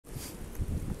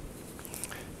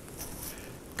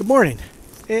Good morning.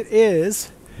 It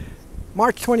is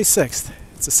March 26th.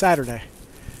 It's a Saturday.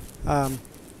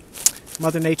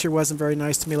 Mother Nature wasn't very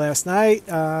nice to me last night.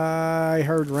 I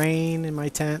heard rain in my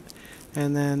tent,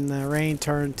 and then the rain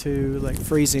turned to like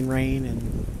freezing rain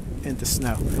and into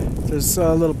snow. There's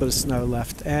a little bit of snow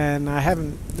left, and I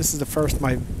haven't. This is the first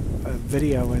my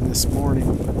video in this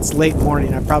morning. It's late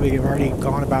morning. I probably have already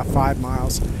gone about 5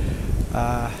 miles.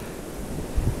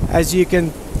 As you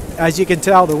can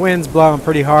tell, the wind's blowing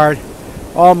pretty hard.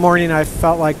 All morning I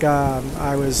felt like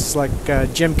I was like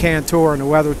Jim Cantor on the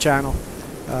Weather Channel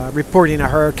reporting a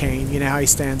hurricane. You know how he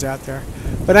stands out there.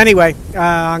 But anyway,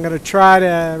 I'm going to try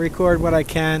to record what I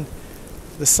can.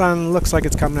 The sun looks like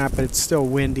it's coming out, but it's still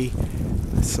windy.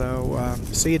 So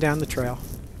see you down the trail.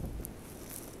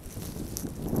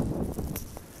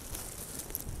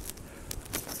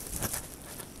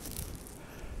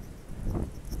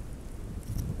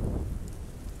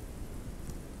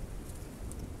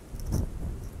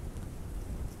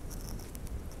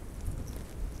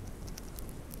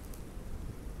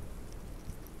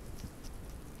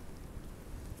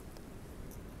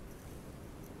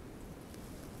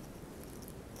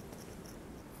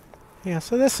 Yeah,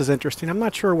 so this is interesting. I'm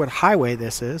not sure what highway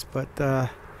this is, but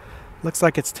looks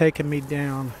like it's taking me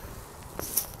down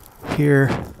here.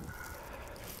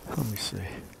 Let me see.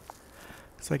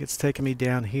 Looks like it's taking me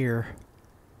down here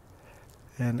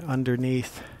and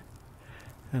underneath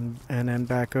and then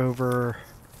back over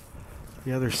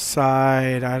the other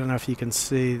side. I don't know if you can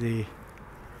see the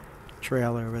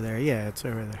trail over there. Yeah, it's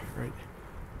over there, right?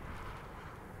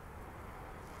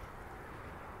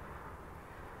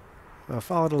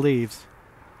 Follow the leaves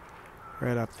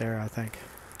right up there, I think.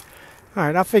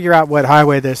 Alright, I'll figure out what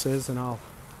highway this is and I'll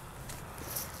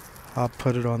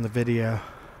put it on the video.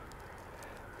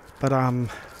 But I'm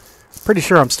pretty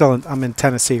sure I'm in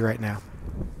Tennessee right now.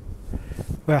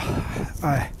 Well,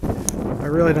 I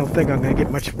really don't think I'm going to get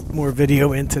much more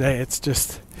video in today. It's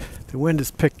just the wind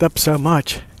has picked up so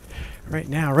much. Right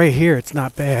now, right here, it's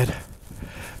not bad.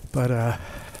 But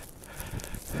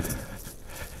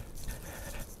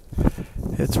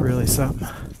it's really something.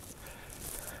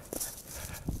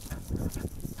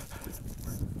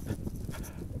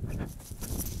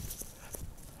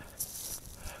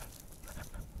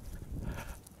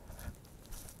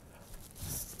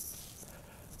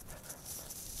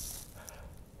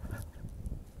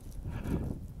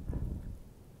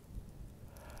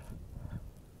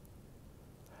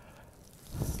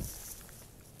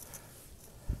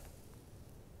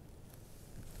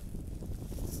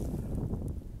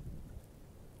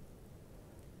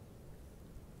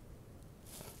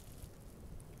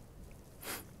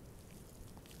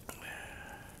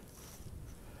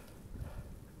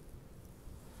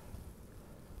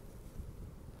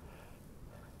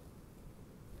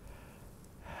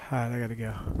 Alright, I gotta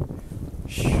go.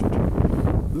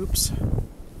 Oops.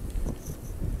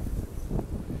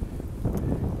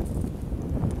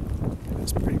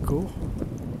 That's pretty cool.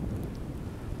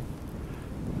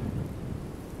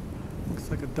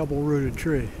 Looks like a double-rooted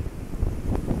tree.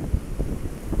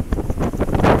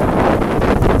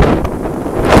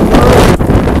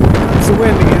 That's the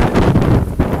wind again.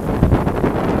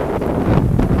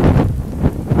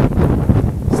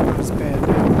 It's not as bad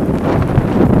now.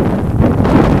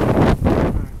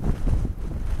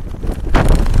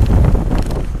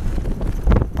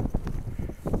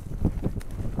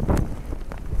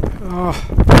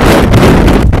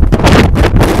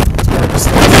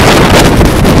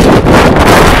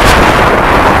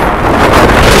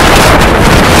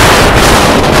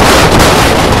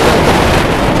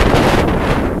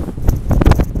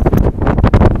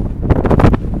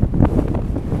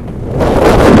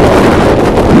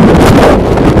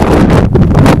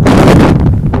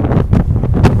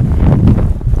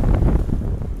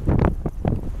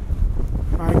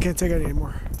 I can't take it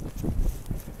anymore.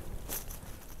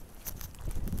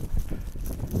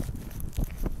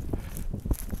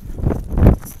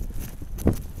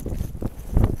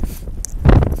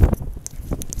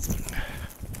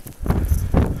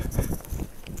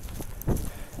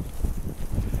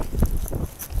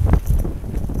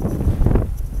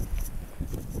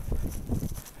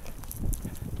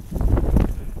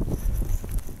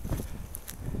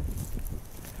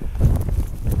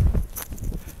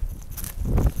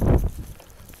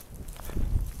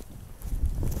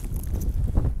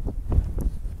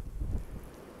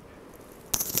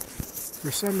 For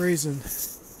some reason,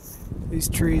 these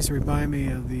trees remind me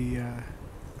of the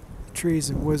trees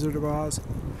in Wizard of Oz.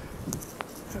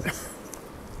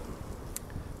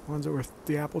 Ones that were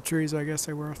the apple trees, I guess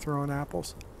they were throwing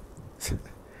apples.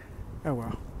 Oh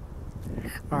well.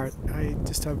 Alright, I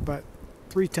just have about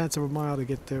 3/10 of a mile to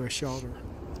get to a shelter.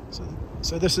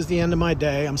 So this is the end of my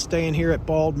day. I'm staying here at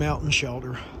Bald Mountain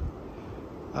Shelter.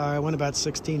 I went about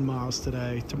 16 miles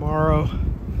today. Tomorrow,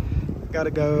 got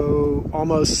to go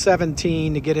almost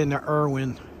 17 to get into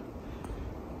Irwin.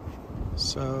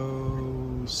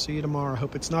 So, see you tomorrow.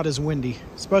 Hope it's not as windy.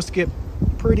 It's supposed to get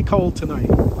pretty cold tonight.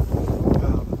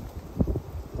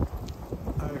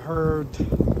 I heard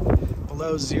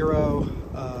below zero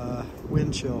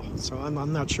wind chill, so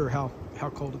I'm not sure how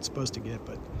cold it's supposed to get,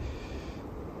 but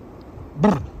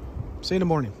see you in the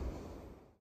morning.